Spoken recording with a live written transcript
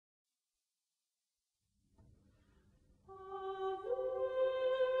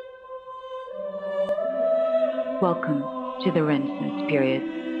Welcome to the Renaissance period.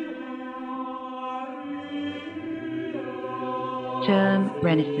 Term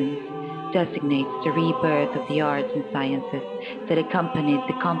Renaissance designates the rebirth of the arts and sciences that accompanied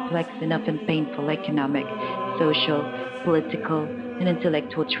the complex and often painful economic, social, political, and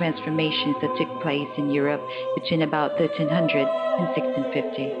intellectual transformations that took place in Europe between about 1300 and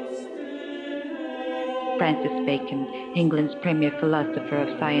 1650. Francis Bacon, England's premier philosopher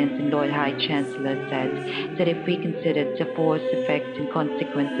of science and Lord High Chancellor, said that if we considered the force, effects, and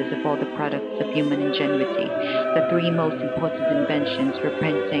consequences of all the products of human ingenuity, the three most important inventions were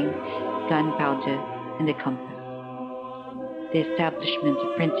printing, gunpowder, and the compass. The establishment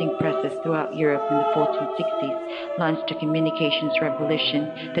of printing presses throughout Europe in the 1460s launched a communications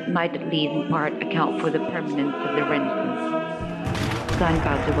revolution that might at least in part account for the permanence of the Renaissance.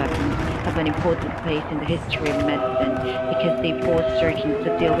 Gunpowder weapons have an important place in the history of medicine because they forced surgeons to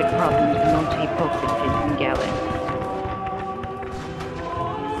deal with problems known to Hippocrates and Galen.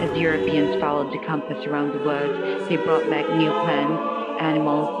 As Europeans followed the compass around the world, they brought back new plants,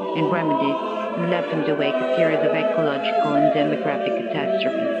 animals, and remedies, and left in the wake a series of ecological and demographic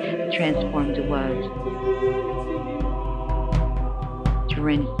catastrophes that transformed the world. The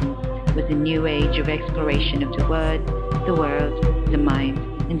Renaissance was a new age of exploration of the word, the world, the mind,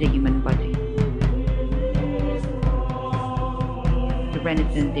 and the human body. The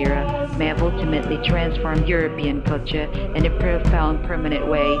Renaissance era may have ultimately transformed European culture in a profound, permanent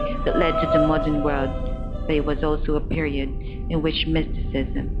way that led to the modern world, but it was also a period in which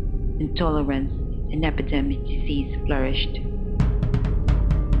mysticism, intolerance, and epidemic disease flourished.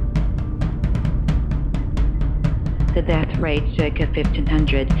 The death rate circa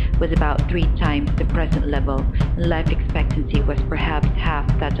 1500 was about 3 times the present level, and life expectancy was perhaps half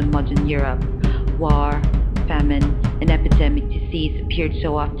that of modern Europe. War, famine, and epidemic disease appeared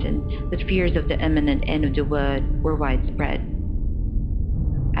so often that fears of the imminent end of the world were widespread.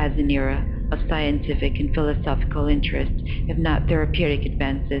 As an era of scientific and philosophical interest, if not therapeutic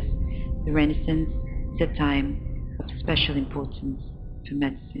advances, the Renaissance is a time of special importance for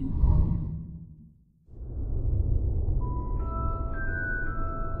medicine.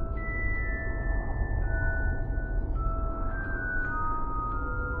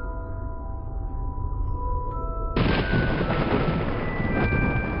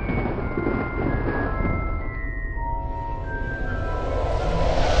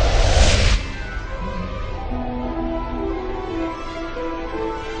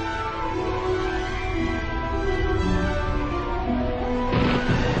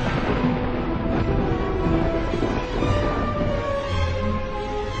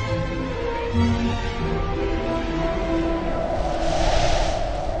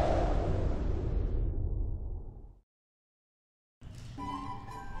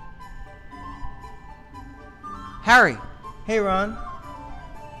 Harry! Hey Ron.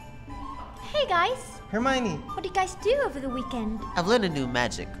 Hey guys! Hermione. What did you guys do over the weekend? I've learned a new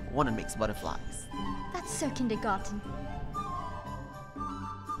magic, one that makes butterflies. That's so kindergarten.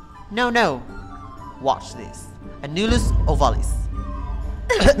 No. Watch this. Annulus ovalis.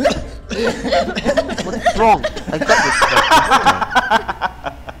 What's wrong? I got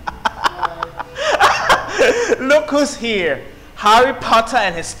this. Look who's here. Harry Potter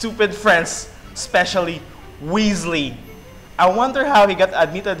and his stupid friends, especially Weasley. I wonder how he got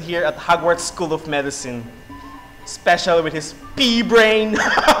admitted here at Hogwarts School of Medicine. Especially with his pea brain.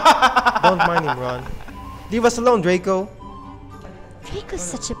 Don't mind him, Ron. Leave us alone, Draco. Draco's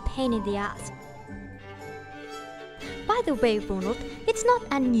such a pain in the ass. By the way, Ronald, it's not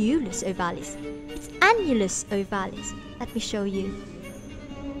Annulus ovalis. It's Annulus ovalis. Let me show you.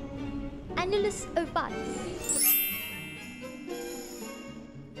 Annulus ovalis.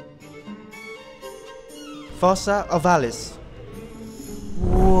 Fossa ovalis.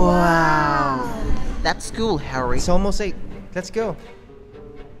 Wow! That's cool, Harry. It's almost 8. Let's go.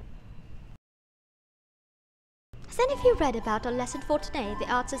 Has any of you read about our lesson for today, the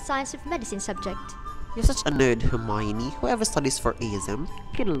Arts and Science of Medicine subject? You're such a nerd, Hermione. Whoever studies for ASM,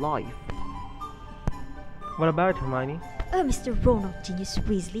 get a life. What about it, Hermione? Oh, Mr. Ronald Genius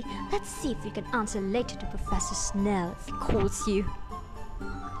Weasley, let's see if you can answer later to Professor Snell if he calls you.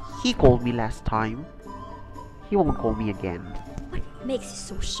 He called me last time. He won't call me again. What makes you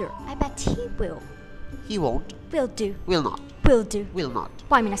so sure? I bet he will. He won't. Will do. Will not. Will do. Will not.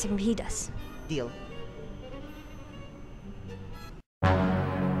 Why, I mean, I think he does. Deal. Good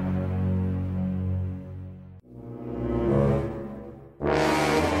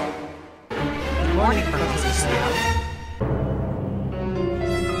morning, Professor Snell.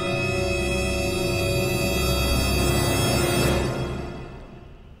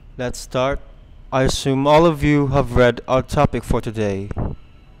 Let's start. I assume all of you have read our topic for today,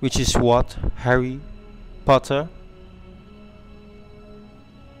 which is what, Harry Potter?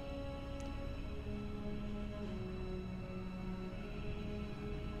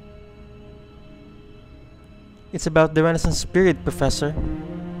 It's about the Renaissance period, Professor.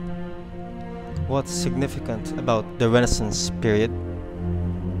 What's significant about the Renaissance period?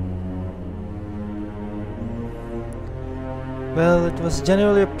 Well, it was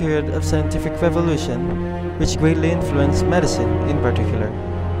generally a period of scientific revolution, which greatly influenced medicine in particular.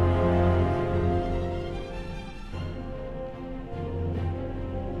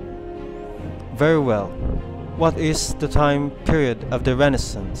 Very well. What is the time period of the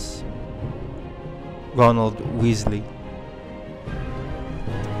Renaissance? Ronald Weasley.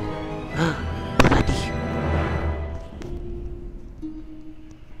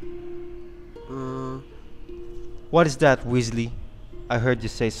 What is that, Weasley? I heard you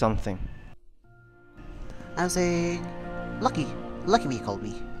say something. I was saying, Lucky me called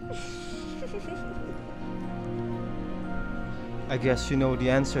me. I guess you know the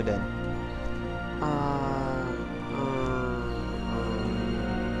answer then.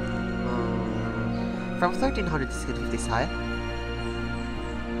 From 1300 to 1650s high.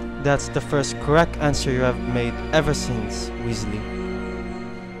 That's the first correct answer you have made ever since, Weasley.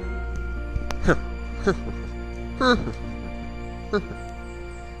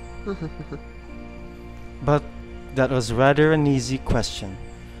 But that was rather an easy question.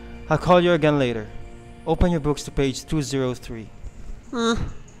 I'll call you again later. Open your books to page 203.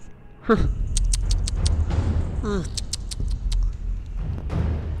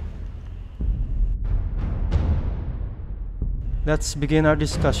 Let's begin our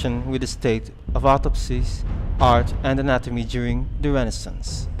discussion with the state of autopsies, art, and anatomy during the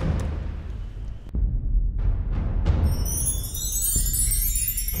Renaissance.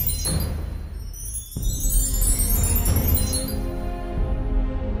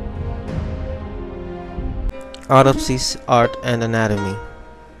 Autopsies, art, and anatomy.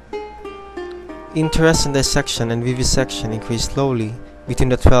 Interest in dissection and vivisection increased slowly between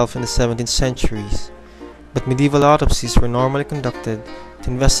the 12th and the 17th centuries, but medieval autopsies were normally conducted to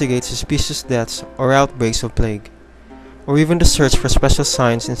investigate suspicious deaths or outbreaks of plague, or even the search for special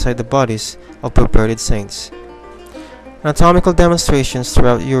signs inside the bodies of purported saints. Anatomical demonstrations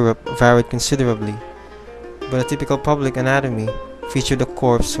throughout Europe varied considerably, but a typical public anatomy featured the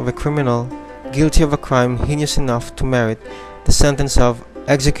corpse of a criminal guilty of a crime heinous enough to merit the sentence of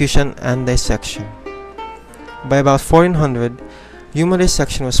execution and dissection. By about 1400, human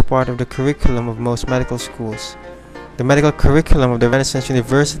dissection was part of the curriculum of most medical schools. The medical curriculum of the Renaissance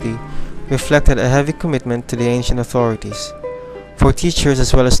University reflected a heavy commitment to the ancient authorities. For teachers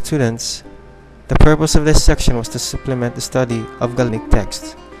as well as students, the purpose of dissection was to supplement the study of Galenic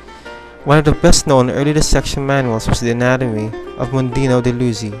texts. One of the best-known early dissection manuals was the Anatomy of Mondino de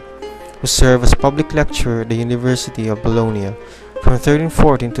Luzzi, who served as public lecturer at the University of Bologna from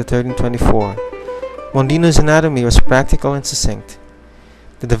 1314 to 1324. Mondino's anatomy was practical and succinct.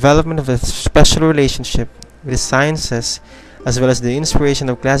 The development of a special relationship with the sciences, as well as the inspiration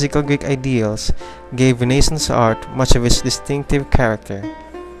of classical Greek ideals, gave Renaissance art much of its distinctive character.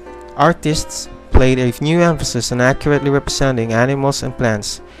 Artists played a new emphasis on accurately representing animals and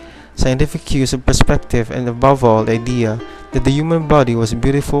plants, scientific use of perspective, and above all the idea that the human body was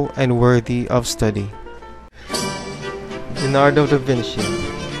beautiful and worthy of study. Leonardo da Vinci.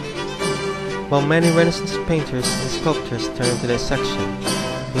 While many Renaissance painters and sculptors turned to dissection,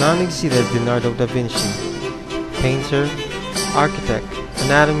 none exceeded Leonardo da Vinci. Painter, architect,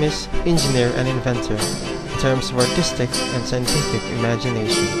 anatomist, engineer, and inventor in terms of artistic and scientific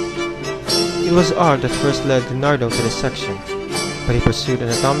imagination. It was art that first led Leonardo to dissection, but he pursued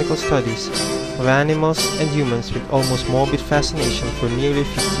anatomical studies of animals and humans with almost morbid fascination for nearly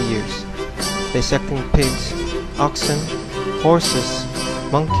 50 years, dissecting pigs, oxen, horses,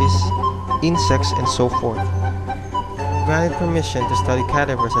 monkeys, insects, and so forth. Granted permission to study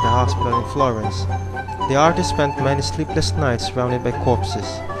cadavers at a hospital in Florence, the artist spent many sleepless nights surrounded by corpses.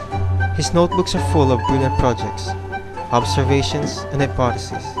 His notebooks are full of brilliant projects, observations, and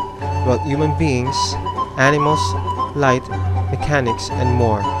hypotheses about human beings, animals, light, mechanics, and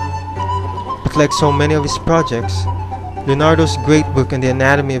more. But like so many of his projects, Leonardo's great book on the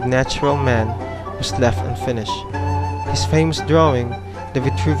anatomy of natural man was left unfinished. His famous drawing, The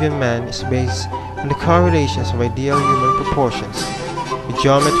Vitruvian Man, is based on the correlations of ideal human proportions, with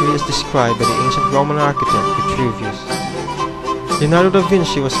geometry as described by the ancient Roman architect Vitruvius. Leonardo da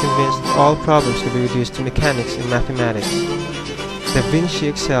Vinci was convinced that all problems could be reduced to mechanics and mathematics. Da Vinci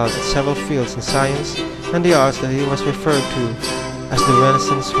excelled at several fields in science and the arts that he was referred to as the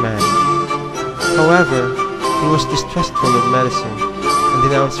Renaissance man. However, he was distrustful of medicine and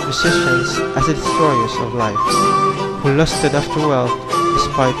denounced physicians as the destroyers of life, who lusted after wealth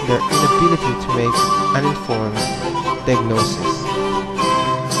despite their inability to make an informed diagnosis.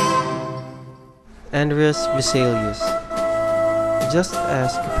 Andreas Vesalius. Just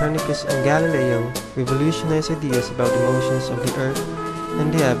as Copernicus and Galileo revolutionized ideas about the motions of the earth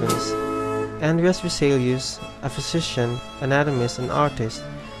and the heavens, Andreas Vesalius, a physician, anatomist, and artist,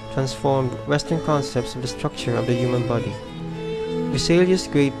 transformed Western concepts of the structure of the human body. Vesalius'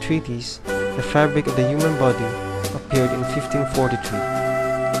 great treatise, The Fabric of the Human Body, appeared in 1543.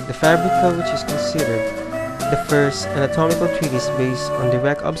 The Fabrica, which is considered the first anatomical treatise based on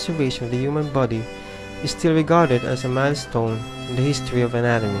direct observation of the human body, is still regarded as a milestone in the history of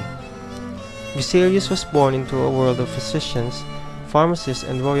anatomy. Vesalius was born into a world of physicians, pharmacists,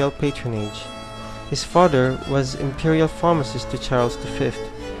 and royal patronage. His father was imperial pharmacist to Charles V,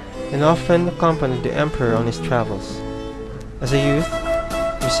 and often accompanied the emperor on his travels. As a youth,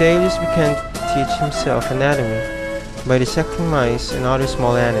 Vesalius began to teach himself anatomy by dissecting mice and other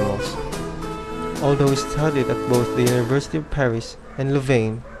small animals. Although he studied at both the University of Paris and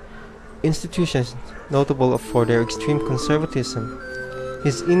Louvain, institutions notable for their extreme conservatism,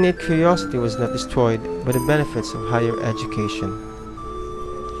 his innate curiosity was not destroyed by the benefits of higher education.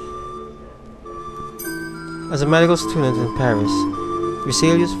 As a medical student in Paris,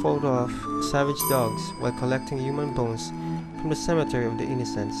 Vesalius fought off savage dogs while collecting human bones from the cemetery of the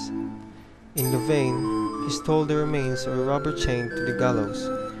Innocents. In Louvain, he stole the remains of a robber chained to the gallows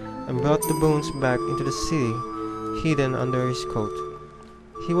and brought the bones back into the city, hidden under his coat.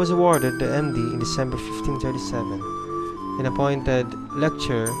 He was awarded the MD in December 1537 and appointed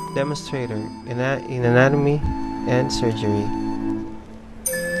lecturer demonstrator in anatomy and surgery.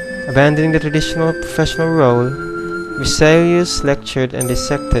 Abandoning the traditional professional role, Vesalius lectured and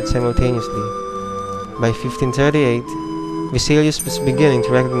dissected simultaneously. By 1538, Vesalius was beginning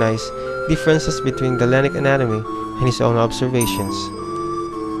to recognize differences between Galenic anatomy and his own observations.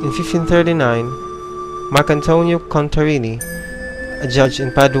 In 1539, Marcantonio Contarini, a judge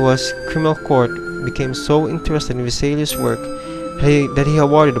in Padua's criminal court, became so interested in Vesalius' work that he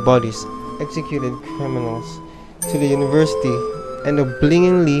awarded the bodies executed criminals to the university and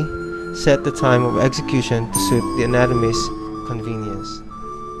obligingly set the time of execution to suit the anatomist's convenience.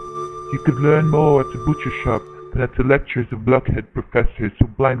 You could learn more at the butcher shop than at the lectures of blockhead professors who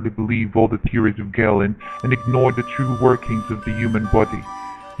blindly believe all the theories of Galen and ignore the true workings of the human body.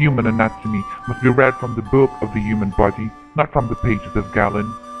 Human anatomy must be read from the book of the human body, not from the pages of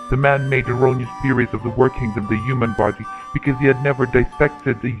Galen. The man made erroneous theories of the workings of the human body because he had never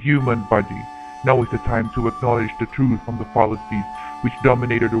dissected the human body. Now is the time to acknowledge the truth from the fallacies which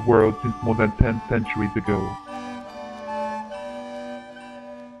dominated the world since more than 10 centuries ago.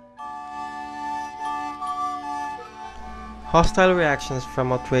 Hostile reactions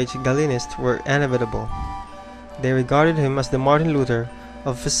from outraged Galenists were inevitable. They regarded him as the Martin Luther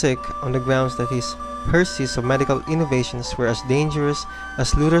of physics on the grounds that his heresies of medical innovations were as dangerous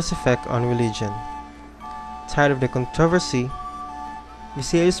as Luther's effect on religion. Tired of the controversy,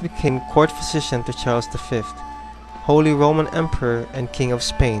 Vesalius became court physician to Charles V, Holy Roman Emperor and King of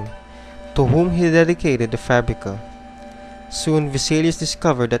Spain, to whom he dedicated the Fabrica. Soon Vesalius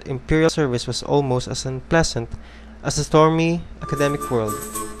discovered that imperial service was almost as unpleasant as the stormy academic world.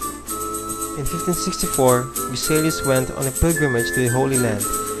 In 1564, Vesalius went on a pilgrimage to the Holy Land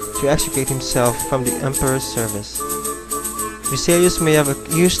to extricate himself from the emperor's service. Vesalius may have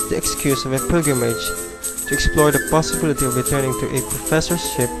used the excuse of a pilgrimage to explore the possibility of returning to a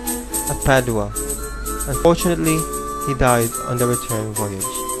professorship at Padua. Unfortunately, he died on the return voyage.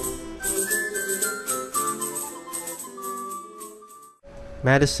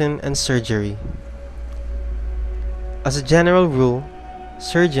 Medicine and surgery. As a general rule,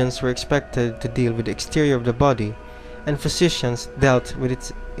 surgeons were expected to deal with the exterior of the body, and physicians dealt with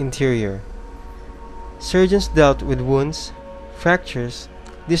its interior. Surgeons dealt with wounds, fractures,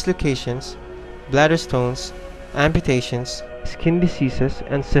 dislocations, bladder stones, amputations, skin diseases,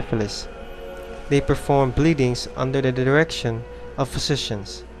 and syphilis. They performed bleedings under the direction of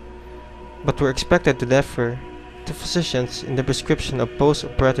physicians, but were expected to defer to physicians in the prescription of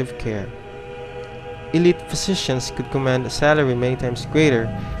post-operative care. Elite physicians could command a salary many times greater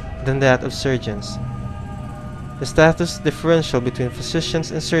than that of surgeons. The status differential between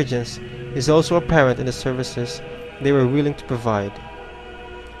physicians and surgeons is also apparent in the services they were willing to provide.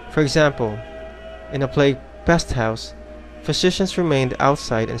 For example, in a plague pest house, physicians remained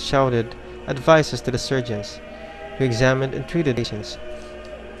outside and shouted advices to the surgeons, who examined and treated patients.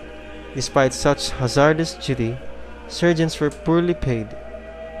 Despite such hazardous duty, surgeons were poorly paid.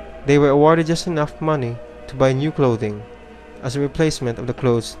 They were awarded just enough money to buy new clothing as a replacement of the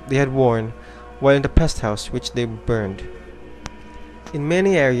clothes they had worn while in the pest house which they burned. In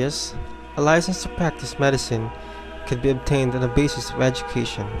many areas, a license to practice medicine could be obtained on the basis of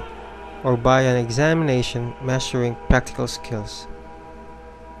education or by an examination measuring practical skills.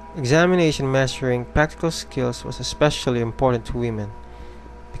 Examination measuring practical skills was especially important to women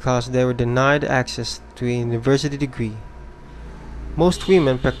because they were denied access to a university degree. Most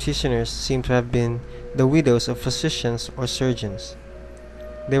women practitioners seem to have been the widows of physicians or surgeons.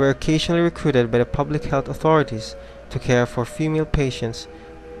 They were occasionally recruited by the public health authorities to care for female patients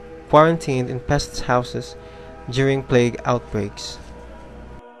quarantined in pest houses during plague outbreaks.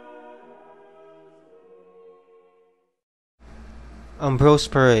 Ambrose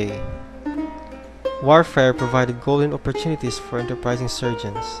Paré. Warfare provided golden opportunities for enterprising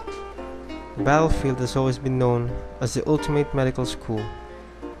surgeons. The battlefield has always been known as the ultimate medical school.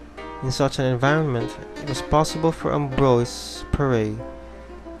 In such an environment, it was possible for Ambrose Paré,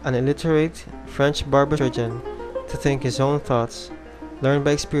 an illiterate French barber surgeon, to think his own thoughts, learn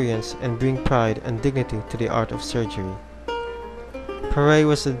by experience, and bring pride and dignity to the art of surgery. Paré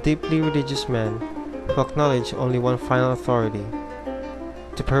was a deeply religious man who acknowledged only one final authority.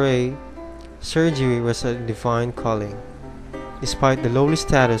 To Paré, surgery was a divine calling. Despite the lowly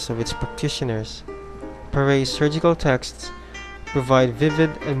status of its practitioners, Paré's surgical texts provide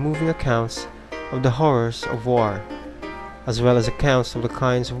vivid and moving accounts of the horrors of war, as well as accounts of the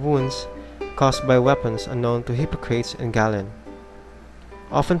kinds of wounds caused by weapons unknown to Hippocrates and Galen.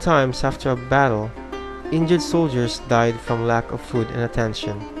 Oftentimes after a battle, injured soldiers died from lack of food and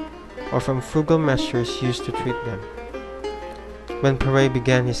attention, or from frugal measures used to treat them. When Paré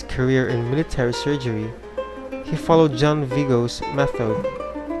began his career in military surgery, he followed John Vigo's method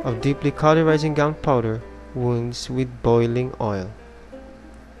of deeply cauterizing gunpowder wounds with boiling oil.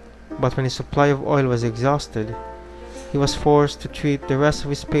 But when his supply of oil was exhausted, he was forced to treat the rest of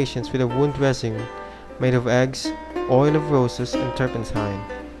his patients with a wound dressing made of eggs, oil of roses, and turpentine.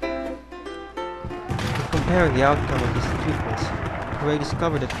 In comparing the outcome of these treatments, Paré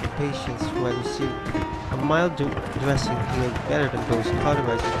discovered that the patients who had received a mild dressing healed better than those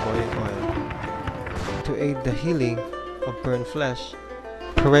cauterized with boiling oil. To aid the healing of burned flesh,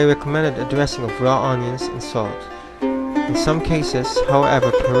 Paré recommended a dressing of raw onions and salt. In some cases,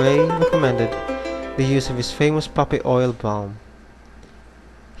 however, Paré recommended the use of his famous poppy oil balm.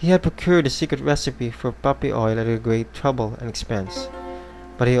 He had procured a secret recipe for poppy oil at a great trouble and expense,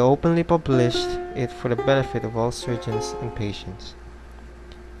 but he openly published it for the benefit of all surgeons and patients.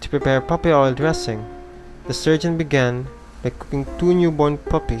 To prepare poppy oil dressing, the surgeon began by cooking 2 newborn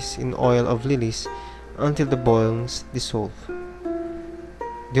puppies in oil of lilies until the bones dissolve.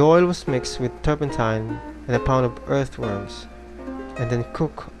 The oil was mixed with turpentine and a pound of earthworms, and then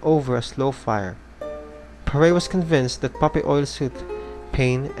cooked over a slow fire. Paré was convinced that poppy oil soothed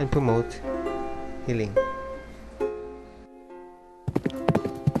pain and promote healing.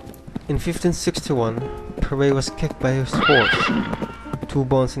 In 1561, Paré was kicked by his horse. 2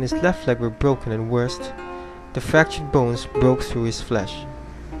 bones in his left leg were broken, and worst, the fractured bones broke through his flesh.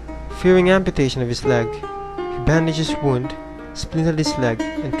 Fearing amputation of his leg, he bandaged his wound, splintered his leg,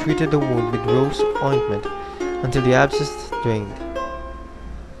 and treated the wound with rose ointment until the abscess drained.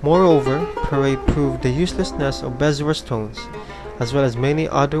 Moreover, Paré proved the uselessness of bezoar stones, as well as many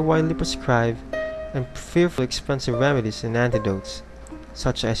other widely prescribed and fearfully expensive remedies and antidotes,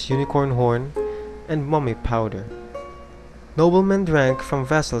 such as unicorn horn and mummy powder. Noblemen drank from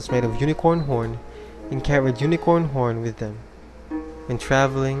vessels made of unicorn horn and carried unicorn horn with them when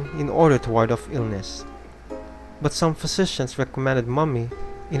traveling in order to ward off illness. But some physicians recommended mummy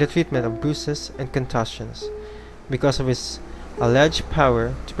in the treatment of bruises and contusions because of its alleged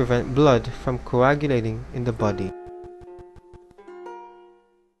power to prevent blood from coagulating in the body.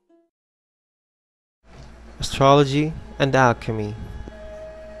 Astrology and alchemy.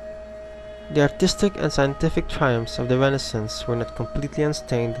 The artistic and scientific triumphs of the Renaissance were not completely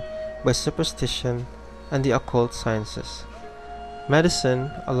unstained by superstition and the occult sciences.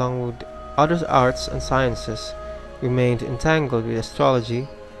 Medicine, along with other arts and sciences, remained entangled with astrology,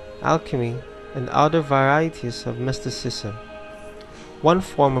 alchemy, and other varieties of mysticism. One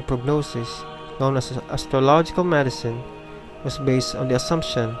form of prognosis, known as astrological medicine, was based on the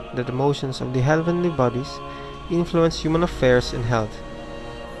assumption that the motions of the heavenly bodies influence human affairs and health.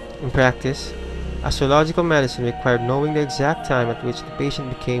 In practice, astrological medicine required knowing the exact time at which the patient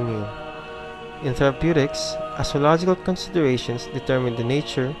became ill. In therapeutics, astrological considerations determined the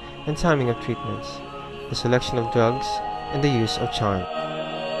nature and timing of treatments, the selection of drugs, and the use of charm.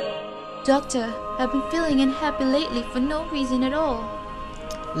 Doctor, I've been feeling unhappy lately for no reason at all.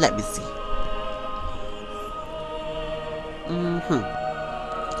 Let me see.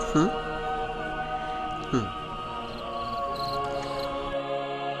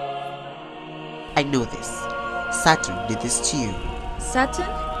 I know this. Saturn did this to you. Saturn?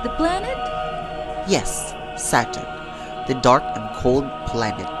 The planet? Yes, Saturn. The dark and cold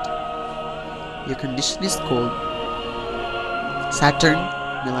planet. Your condition is called Saturn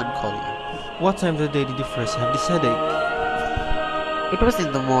melancholia. What time of the day did you first have this headache? It was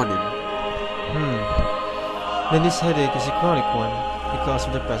in the morning. Then this headache is a chronic one because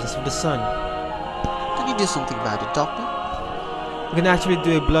of the presence of the sun. Can you do something about it, doctor? You can actually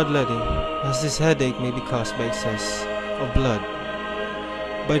do a bloodletting, as this headache may be caused by excess of blood.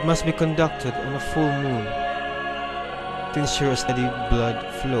 But it must be conducted on a full moon to ensure a steady blood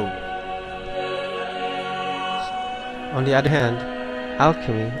flow. On the other hand,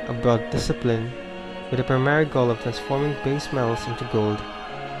 alchemy, a broad discipline with the primary goal of transforming base metals into gold,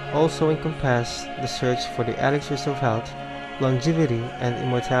 also encompasses the search for the elixirs of health, longevity, and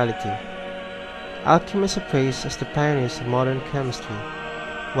immortality. Alchemists are praised as the pioneers of modern chemistry.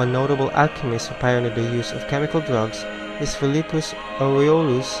 One notable alchemist who pioneered the use of chemical drugs is Philippus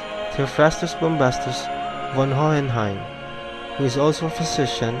Aureolus Theophrastus Bombastus von Hohenheim, who is also a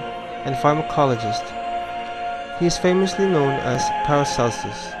physician and pharmacologist. He is famously known as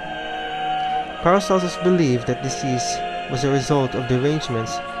Paracelsus. Paracelsus believed that disease was a result of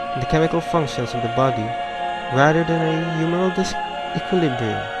derangements in the chemical functions of the body rather than a humoral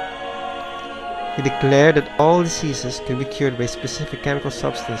disequilibrium. He declared that all diseases could be cured by specific chemical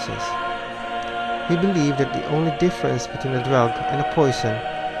substances. He believed that the only difference between a drug and a poison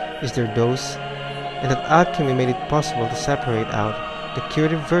is their dose, and that alchemy made it possible to separate out the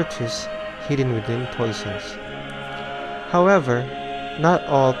curative virtues hidden within poisons. However, not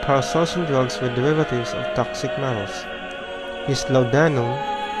all Paracelsian drugs were derivatives of toxic metals. His laudanum,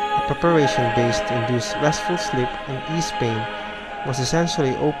 a preparation based to induce restful sleep and ease pain, was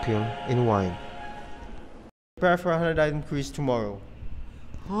essentially opium in wine. Prepare for a 100 increase tomorrow.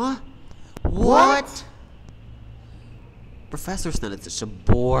 Huh? What? Professor Snell is such a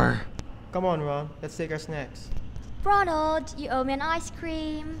bore. Come on, Ron. Let's take our snacks. Ronald, you owe me an ice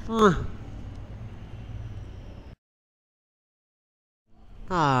cream.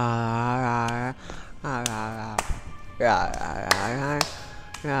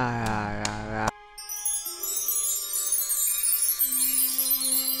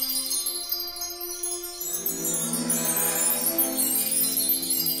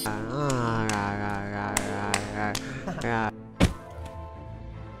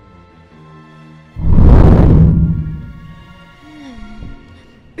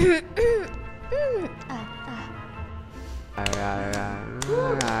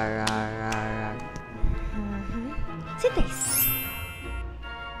 Sit this.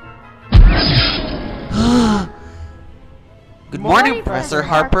 Good morning, Professor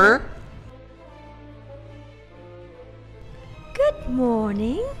Harper. Good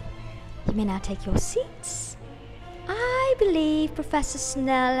morning. You may now take your seats. I believe Professor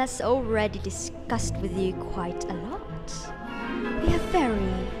Snell has already discussed with you quite a lot. We have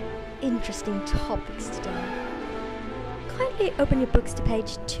very interesting topics today. Kindly open your books to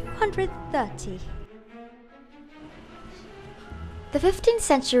page 230. The 15th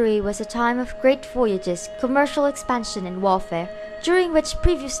century was a time of great voyages, commercial expansion and warfare, during which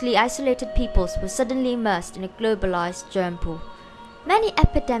previously isolated peoples were suddenly immersed in a globalized germ pool. Many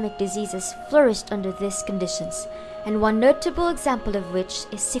epidemic diseases flourished under these conditions, and one notable example of which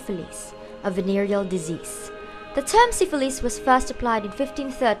is syphilis, a venereal disease. The term syphilis was first applied in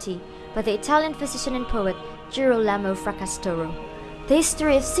 1530 by the Italian physician and poet Girolamo Fracastoro. The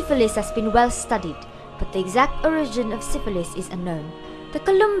history of syphilis has been well studied, but the exact origin of syphilis is unknown. The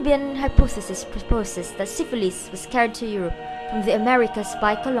Columbian hypothesis proposes that syphilis was carried to Europe from the Americas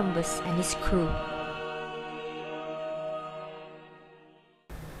by Columbus and his crew.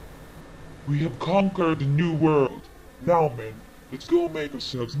 We have conquered the new world. Now, men, let's go make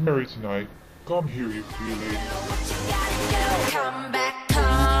ourselves merry tonight. Come here, you three ladies. Come back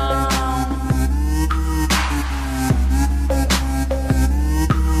home.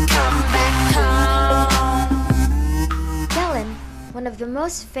 Come back home. Galen, one of the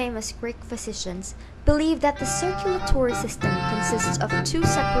most famous Greek physicians, believed that the circulatory system consists of two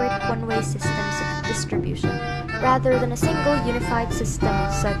separate one-way systems of distribution, rather than a single unified system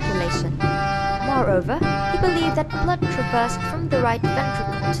of circulation. Moreover, he believed that blood traversed from the right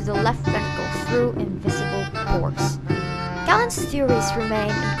ventricle to the left ventricle through invisible pores. Galen's theories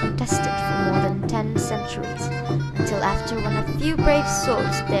remained uncontested for more than 10 centuries, until after when a few brave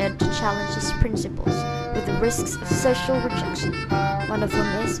souls dared to challenge his principles, with the risks of social rejection, one of whom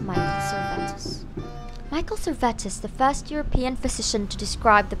is Michael Servetus. Michael Servetus, the first European physician to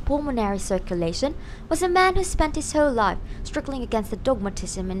describe the pulmonary circulation, was a man who spent his whole life struggling against the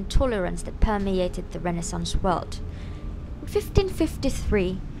dogmatism and intolerance that permeated the Renaissance world. In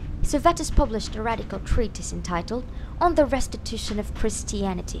 1553, Servetus published a radical treatise entitled On the Restitution of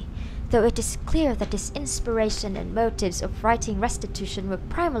Christianity. Though it is clear that his inspiration and motives of writing restitution were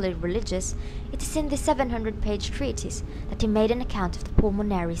primarily religious, it is in the 700-page treatise that he made an account of the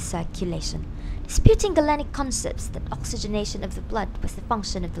pulmonary circulation. Disputing Galenic concepts that oxygenation of the blood was the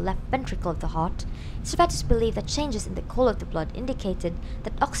function of the left ventricle of the heart, Servetus believed that changes in the colour of the blood indicated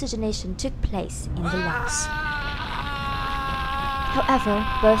that oxygenation took place in the lungs. However,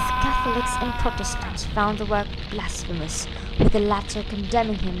 both Catholics and Protestants found the work blasphemous, with the latter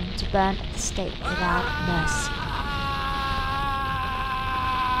condemning him to burn at the stake without mercy.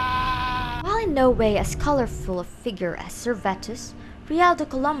 While in no way as colourful a figure as Servetus, Rialdo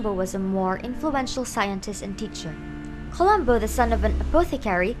Colombo was a more influential scientist and teacher. Colombo, the son of an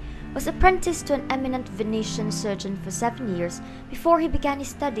apothecary, was apprenticed to an eminent Venetian surgeon for 7 years before he began his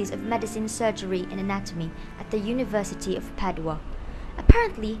studies of medicine, surgery, and anatomy at the University of Padua.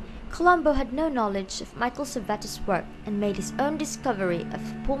 Apparently, Colombo had no knowledge of Michael Servetus' work and made his own discovery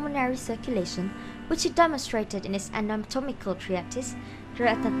of pulmonary circulation, which he demonstrated in his anatomical treatise, De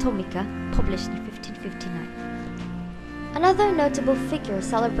Anatomica, published in 1559. Another notable figure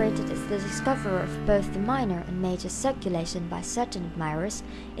celebrated as the discoverer of both the minor and major circulation by certain admirers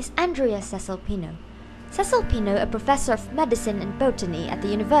is Andrea Cesalpino. Cesalpino, a professor of medicine and botany at the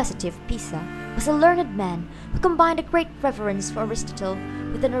University of Pisa, was a learned man who combined a great reverence for Aristotle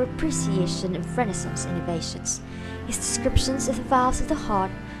with an appreciation of Renaissance innovations. His descriptions of the valves of the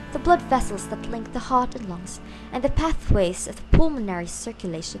heart, the blood vessels that link the heart and lungs, and the pathways of the pulmonary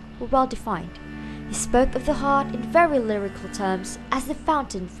circulation were well defined. He spoke of the heart in very lyrical terms as the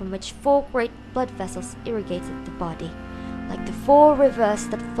fountain from which 4 great blood vessels irrigated the body, like the 4 rivers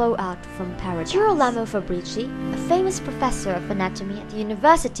that flow out from paradise. Girolamo Fabrici, a famous professor of anatomy at the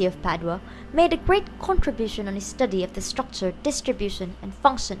University of Padua, made a great contribution on his study of the structure, distribution, and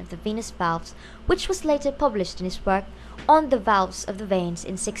function of the venous valves, which was later published in his work On the Valves of the Veins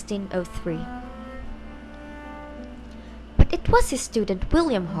in 1603. But it was his student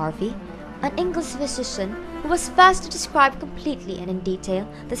William Harvey, an English physician, who was first to describe completely and in detail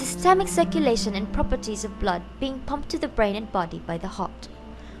the systemic circulation and properties of blood being pumped to the brain and body by the heart.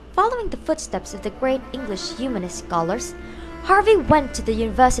 Following the footsteps of the great English humanist scholars, Harvey went to the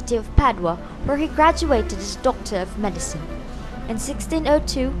University of Padua, where he graduated as Doctor of Medicine. In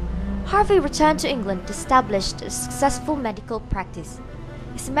 1602, Harvey returned to England to establish a successful medical practice.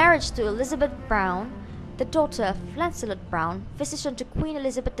 His marriage to Elizabeth Brown, the daughter of Lancelot Brown, physician to Queen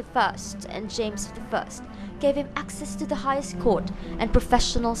Elizabeth I and James I, gave him access to the highest court and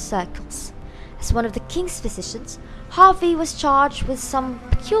professional circles. As one of the king's physicians, Harvey was charged with some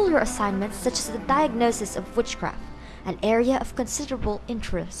peculiar assignments such as the diagnosis of witchcraft, an area of considerable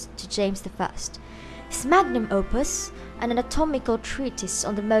interest to James I. His magnum opus, an anatomical treatise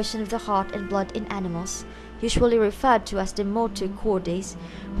on the motion of the heart and blood in animals, usually referred to as the Motu Cordis,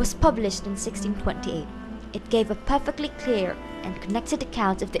 was published in 1628. It gave a perfectly clear and connected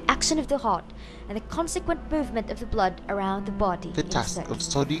account of the action of the heart and the consequent movement of the blood around the body. The task of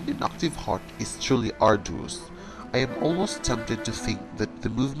studying an active heart is truly arduous. I am almost tempted to think that the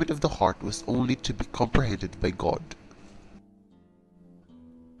movement of the heart was only to be comprehended by God.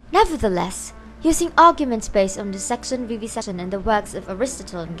 Nevertheless, using arguments based on dissection, vivisection, and the works of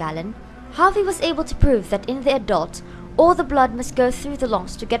Aristotle and Galen, Harvey was able to prove that in the adult, all the blood must go through the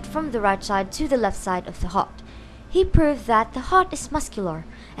lungs to get from the right side to the left side of the heart. He proved that the heart is muscular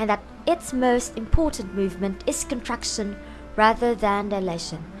and that its most important movement is contraction rather than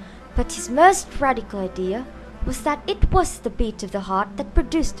dilation. But his most radical idea was that it was the beat of the heart that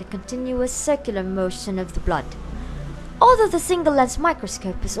produced the continuous circular motion of the blood. Although the single-lens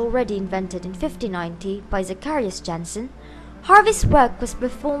microscope was already invented in 1590 by Zacharias Janssen, Harvey's work was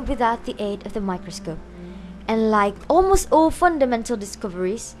performed without the aid of the microscope. And like almost all fundamental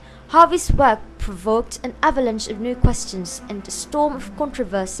discoveries, Harvey's work provoked an avalanche of new questions and a storm of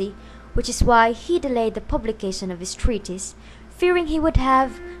controversy, which is why he delayed the publication of his treatise, fearing he would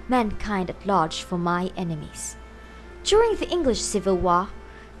have mankind at large for my enemies. During the English Civil War,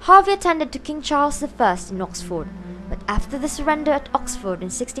 Harvey attended to King Charles I in Oxford, but after the surrender at Oxford in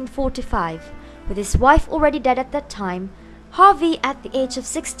 1645, with his wife already dead at that time, Harvey, at the age of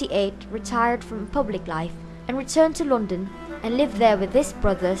 68, retired from public life and returned to London and lived there with his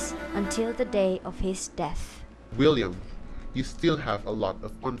brothers until the day of his death. William, you still have a lot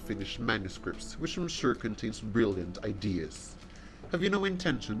of unfinished manuscripts, which I'm sure contains brilliant ideas. Have you no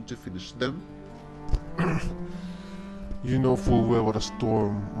intention to finish them? You know full well what a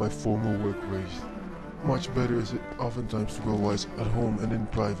storm my former work raised. Much better is it oftentimes to go wise at home and in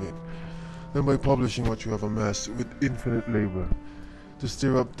private, than by publishing what you have amassed with infinite labor, to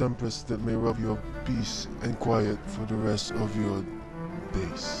stir up tempers that may rob you of peace and quiet for the rest of your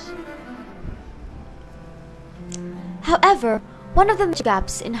days. However, one of the major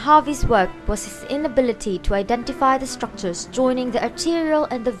gaps in Harvey's work was his inability to identify the structures joining the arterial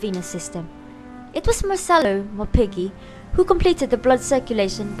and the venous system. It was Marcello Malpighi who completed the blood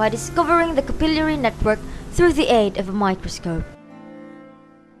circulation by discovering the capillary network through the aid of a microscope.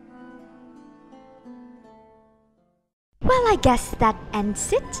 Well, I guess that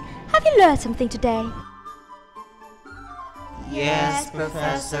ends it. Have you learned something today? Yes,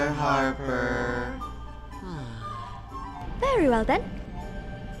 Professor Harper. Very well then.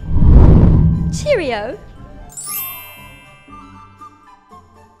 Cheerio!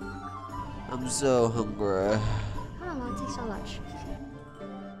 I'm so hungry. Oh, it takes so much.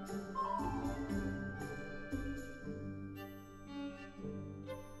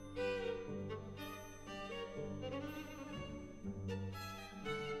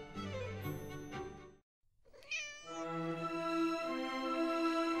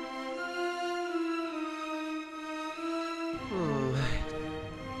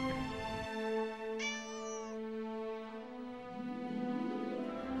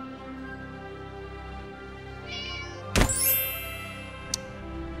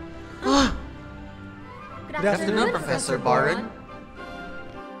 Good afternoon, Professor Barron.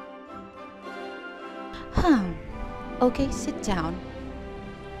 Okay, sit down.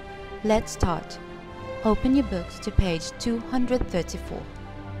 Let's start. Open your books to page 234.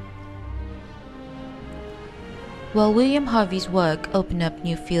 While William Harvey's work opened up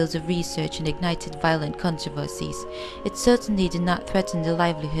new fields of research and ignited violent controversies, it certainly did not threaten the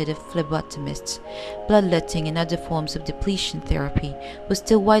livelihood of phlebotomists. Bloodletting and other forms of depletion therapy was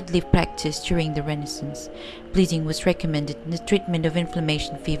still widely practiced during the Renaissance. Bleeding was recommended in the treatment of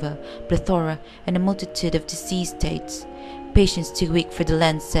inflammation, fever, plethora, and a multitude of disease states. Patients too weak for the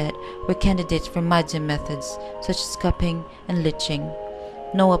lancet were candidates for milder methods, such as cupping and leeching.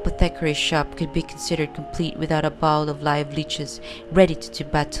 No apothecary's shop could be considered complete without a bowl of live leeches ready to do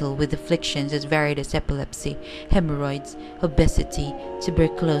battle with afflictions as varied as epilepsy, hemorrhoids, obesity,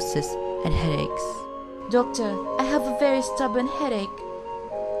 tuberculosis, and headaches. Doctor, I have a very stubborn headache.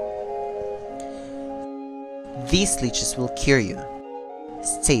 These leeches will cure you.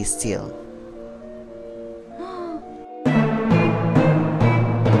 Stay still.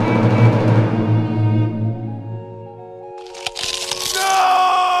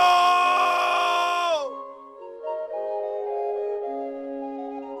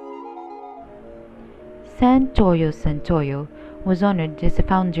 Santorio was honored as the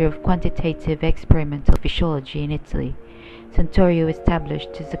founder of quantitative experimental physiology in Italy. Santorio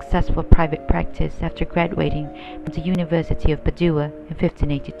established a successful private practice after graduating from the University of Padua in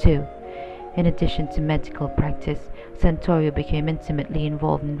 1582. In addition to medical practice, Santorio became intimately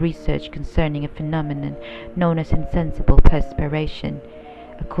involved in research concerning a phenomenon known as insensible perspiration.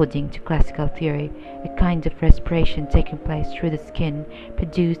 According to classical theory, a kind of respiration taking place through the skin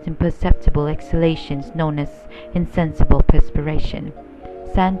produced imperceptible exhalations known as insensible perspiration.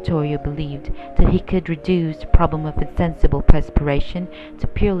 Santorio believed that he could reduce the problem of insensible perspiration to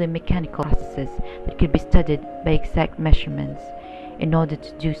purely mechanical processes that could be studied by exact measurements. In order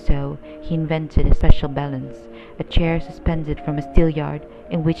to do so, he invented a special balance, a chair suspended from a steel yard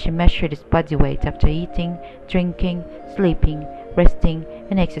in which he measured his body weight after eating, drinking, sleeping, resting,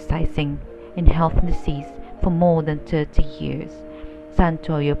 and exercising in health and disease for more than 30 years.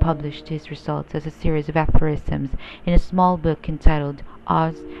 Santorio published his results as a series of aphorisms in a small book entitled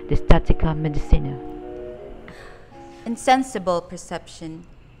Ars de Statica Medicina. Insensible perception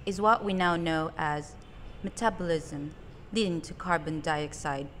is what we now know as metabolism, leading to carbon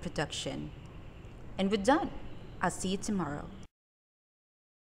dioxide production. And we're done. I'll see you tomorrow.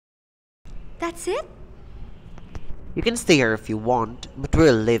 That's it? You can stay here if you want, but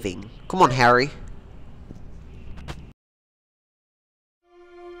we're leaving. Come on, Harry.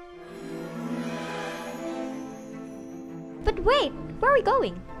 But wait, where are we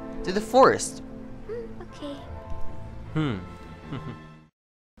going? To the forest. Okay.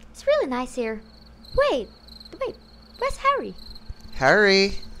 It's really nice here. Wait, where's Harry?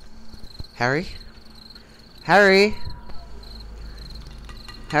 Harry? Harry? Harry?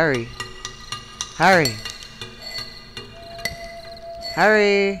 Harry? Harry?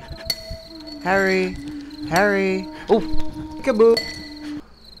 Harry? Harry? Harry? Oh! Peekaboo.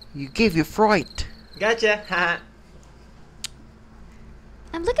 You gave your fright. Gotcha. Haha.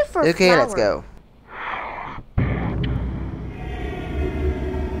 I'm looking for a Okay, flower. let's go.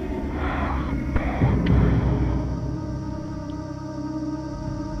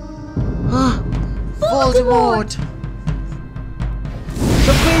 Voldemort!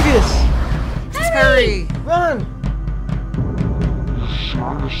 Octavius! Harry! Run!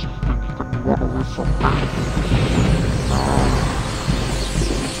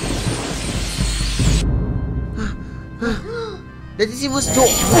 The Decimus door!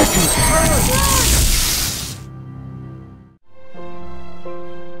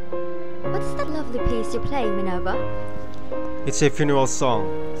 What's that lovely piece you're playing, Minerva? It's a funeral song.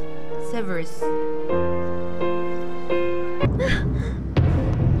 Severus.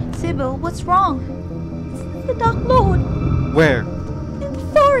 Sybil, what's wrong? It's the Dark Lord Where? in the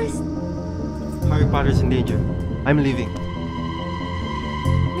forest. Harry Potter's in danger. I'm leaving.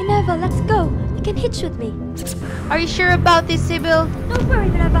 Minerva, let's go. You can hitch with me. Are you sure about this, Sybil? Don't worry,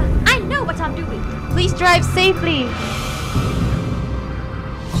 Minerva. I know what I'm doing. Please drive safely.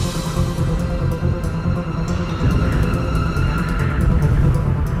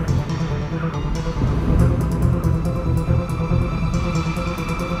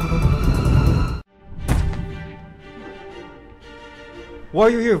 Why are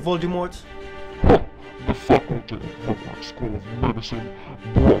you here, Voldemort? The faculty of Hogwarts School of Medicine,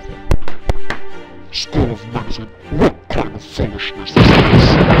 brother. School of Medicine, what kind of foolishness is this?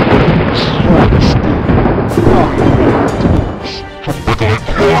 Destroy the school. From the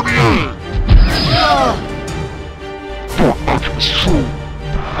Glyconian! Dark magic is true.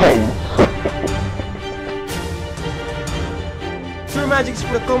 How? True magic's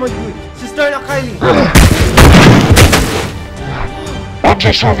for the common good. Sister na Kylie!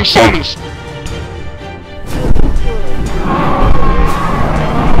 Angel Servisalis!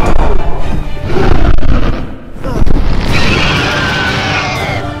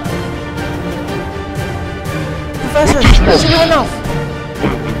 Professor, that's enough! I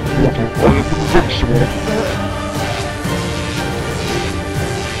am invincible.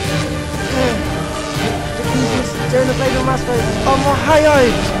 Turn the plate of master.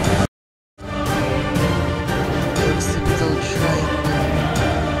 High. Occipital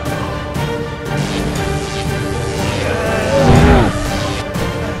triangle.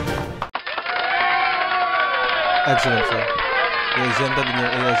 Excellent, sir. You're exempted in your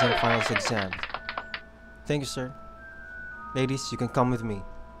ASM finals exam. Thank you, sir. Ladies, you can come with me.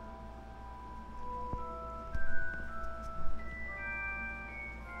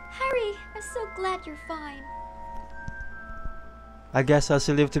 Harry, I'm so glad you're fine. I guess I'll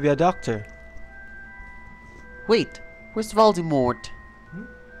still live to be a doctor. Wait, where's Voldemort?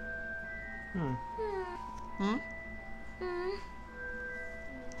 Hmm. Hmm?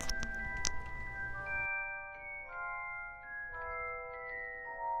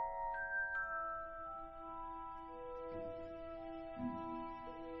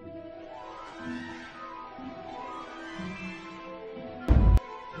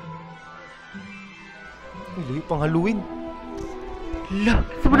 Layo pang Halloween.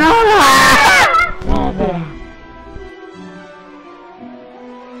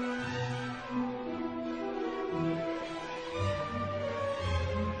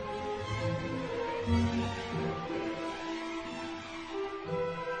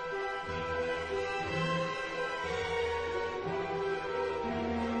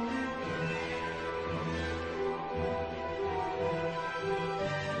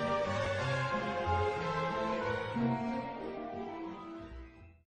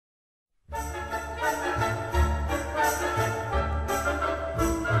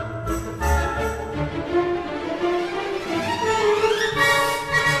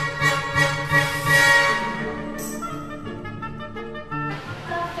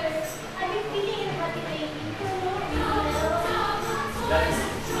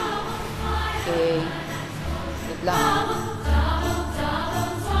 Okay. Wait lang.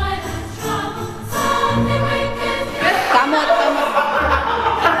 Kamot.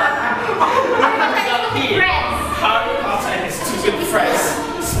 Harry Potter and his stupid friends,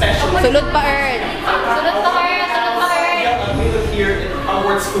 especially. Sulot pa, Earth. We are admitted here in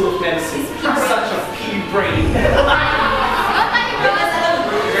Hogwarts School of Medicine. Such a pea brain.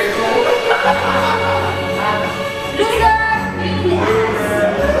 Very cool.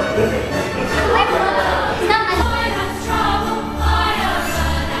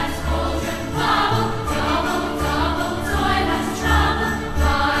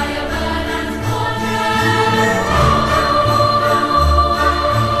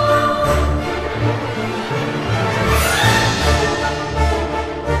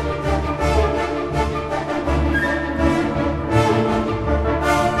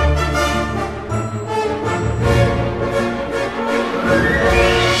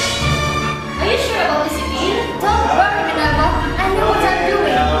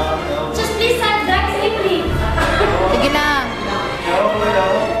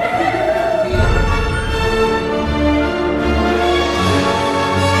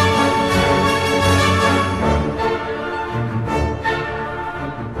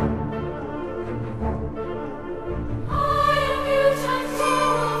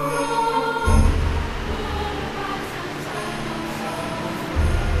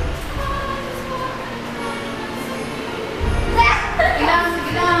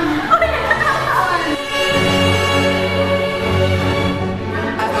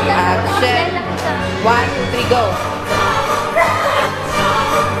 1, 2, 3, go.